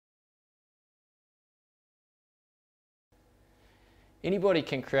Anybody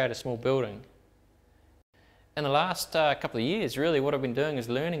can create a small building. In the last couple of years, really what I've been doing is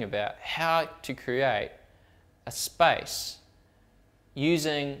learning about how to create a space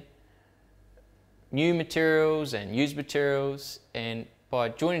using new materials and used materials, and by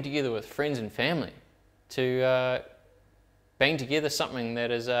joining together with friends and family to bang together something that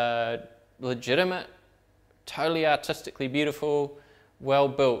is legitimate, totally artistically beautiful, well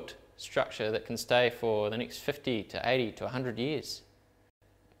built structure that can stay for the next 50 to 80 to 100 years.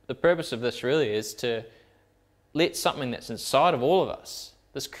 The purpose of this really is to let something that's inside of all of us,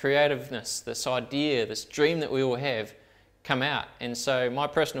 this creativeness, this idea, this dream that we all have, come out. And so my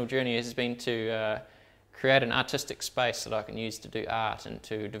personal journey has been to create an artistic space that I can use to do art and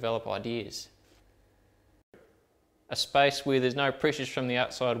to develop ideas. A space where there's no pressures from the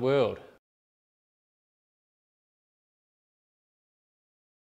outside world.